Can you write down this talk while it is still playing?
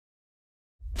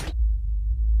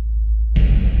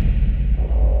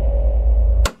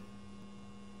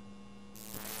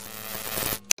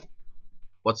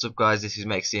What's up guys, this is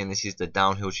Mexi and this is the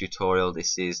downhill tutorial.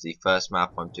 This is the first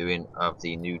map I'm doing of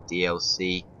the new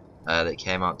DLC that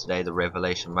came out today, the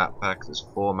Revelation map pack. There's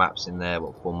 4 maps in there,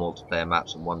 well 4 multiplayer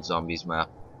maps and 1 zombies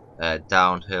map.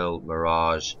 Downhill,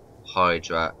 Mirage,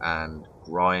 Hydra and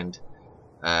Grind.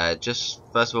 Just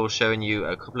first of all showing you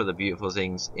a couple of the beautiful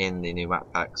things in the new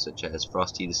map pack, such as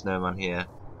Frosty the Snowman here,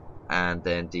 and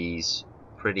then these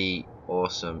pretty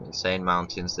awesome insane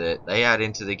mountains that they add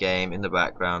into the game in the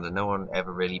background and no one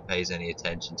ever really pays any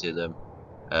attention to them,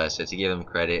 so to give them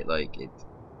credit,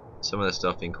 some of the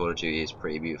stuff in Call of Duty is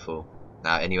pretty beautiful.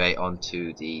 Now anyway, on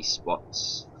to the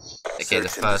spots. Okay, the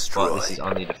first spot, this is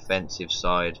on the defensive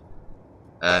side.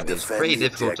 It's pretty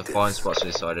difficult to find spots on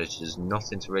this side. There's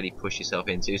nothing to really push yourself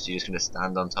into, so you're just going to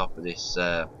stand on top of this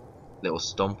little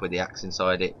stump with the axe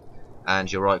inside it,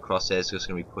 and your right crosshair is just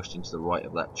going to be pushed into the right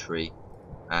of that tree,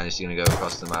 and it's going to go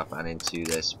across the map and into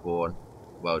their spawn.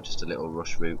 Well, just a little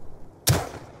rush route,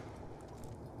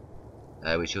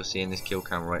 which you'll see in this kill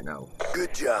cam right now.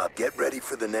 Good job. Get ready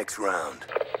for the next round.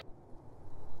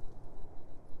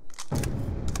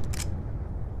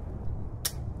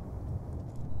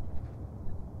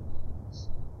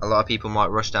 A lot of people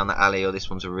might rush down the alley, or this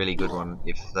one's a really good one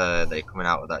if they're coming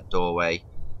out of that doorway.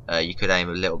 You could aim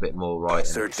a little bit more right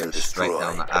and go straight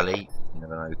down the alley. You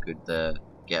never know, you could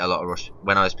get a lot of rush.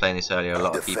 When I was playing this earlier, a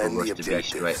lot of people rushed to B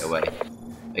straight away.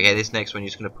 Okay, this next one you're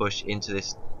just going to push into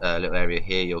this little area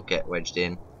here. You'll get wedged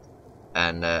in,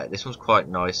 and this one's quite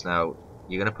nice. Now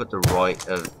you're going to put the right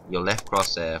of your left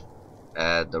crosshair,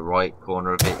 the right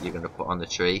corner of it you're going to put on the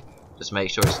tree. Just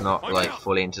make sure it's not like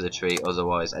fully into the tree,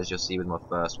 otherwise, as you'll see with my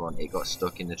first one, it got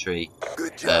stuck in the tree.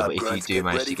 But if you do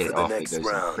manage to get it off, it goes in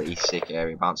a pretty sick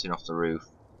area, bouncing off the roof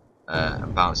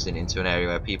and bouncing into an area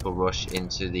where people rush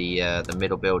into the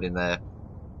middle building there.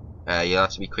 You'll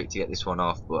have to be quick to get this one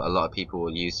off, but a lot of people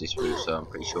will use this route, so I'm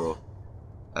pretty sure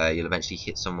you'll eventually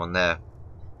hit someone there.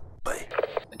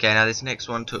 Okay, now this next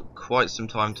one took quite some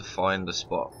time to find the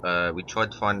spot. We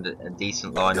tried to find a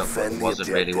decent lineup, but there wasn't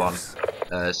really one.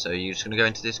 So you're just going to go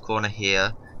into this corner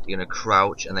here, you're going to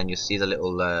crouch, and then you'll see the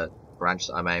little branch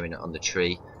that I'm aiming at on the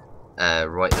tree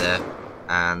right there,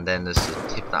 and then there's the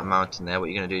tip of that mountain there. What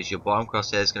you're going to do is your bottom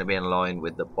crosshair is going to be in line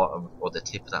with the bottom or the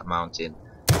tip of that mountain,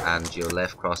 and your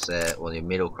left crosshair or your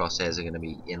middle crosshairs are going to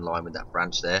be in line with that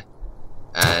branch there.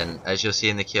 And as you'll see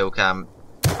in the kill cam,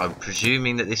 I'm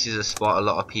presuming that this is a spot a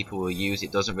lot of people will use.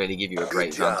 It doesn't really give you a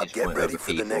great vantage point over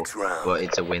people, but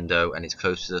it's a window and it's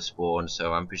close to the spawn,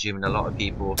 so I'm presuming a lot of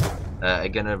people are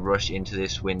going to rush into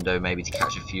this window, maybe to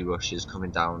catch a few rushes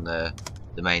coming down the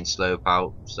main slope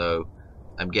out. So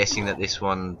I'm guessing that this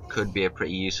one could be a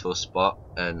pretty useful spot,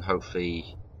 and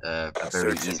hopefully a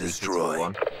very easily hittable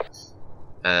one.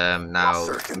 Now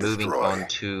moving on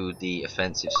to the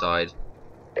offensive side,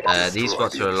 these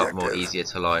spots are a lot more easier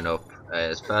to line up.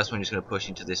 As first one, you're just going to push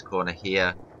into this corner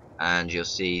here, and you'll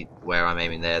see where I'm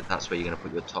aiming there. That's where you're going to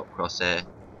put your top crosshair.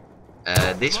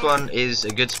 This one is a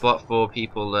good spot for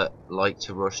people that like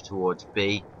to rush towards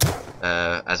B.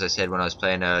 As I said when I was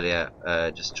playing earlier,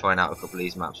 just trying out a couple of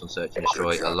these maps on Search and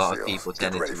Destroy, a lot of people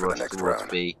tended to rush towards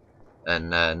B and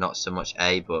not so much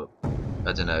A, but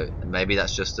I don't know, maybe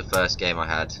that's just the first game I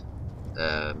had.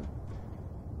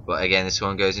 But again, this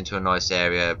one goes into a nice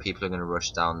area, people are going to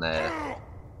rush down there.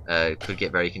 Could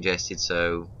get very congested,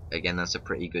 so again that's a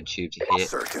pretty good tube to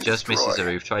hit. Just misses the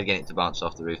roof. Try to get it to bounce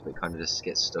off the roof, but it kind of just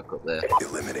gets stuck up there.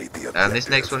 And this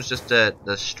next one's just the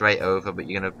straight over, but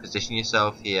you're going to position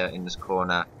yourself here in this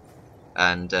corner,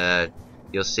 and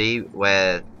you'll see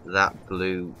where that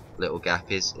blue little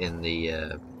gap is in the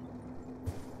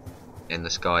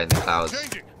sky, in the clouds.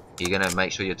 You're going to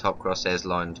make sure your top crosshair is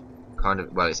lined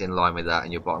it's in line with that,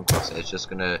 and your bottom crosshair is just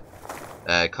going to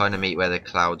kind of meet where the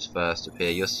clouds first appear.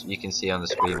 You can see on the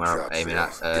screen where I'm aiming at.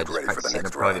 Just practice in a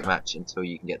private match until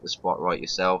you can get the spot right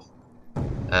yourself.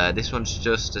 This one's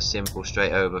just a simple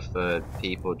straight over for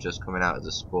people just coming out of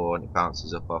the spawn. It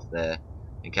bounces up off there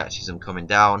and catches them coming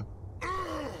down.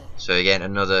 So again,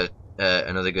 another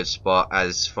good spot,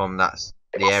 as from the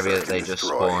area that they just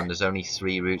spawned, there's only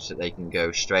 3 routes that they can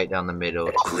go: straight down the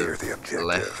middle to the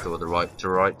left or the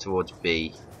right towards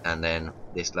B, and then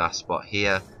this last spot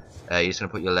here. You're just going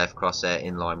to put your left crosshair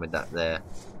in line with that there,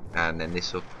 and then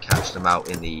this will catch them out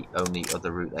in the only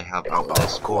other route they have out of their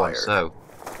spawn. So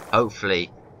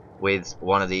hopefully with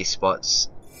one of these spots,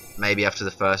 maybe after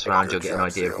the first round, you'll get an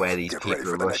idea of where these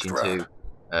people are rushing to,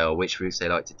 or which routes they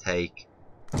like to take.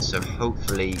 So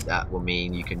hopefully that will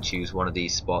mean you can choose one of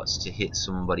these spots to hit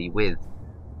somebody with.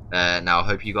 Now I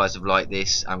hope you guys have liked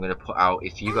this. I'm going to put out,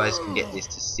 if you guys can get this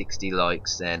to 60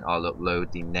 likes, then I'll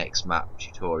upload the next map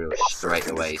tutorial straight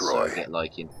away, so get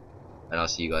liking, and I'll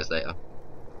see you guys later.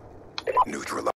 Neutralize.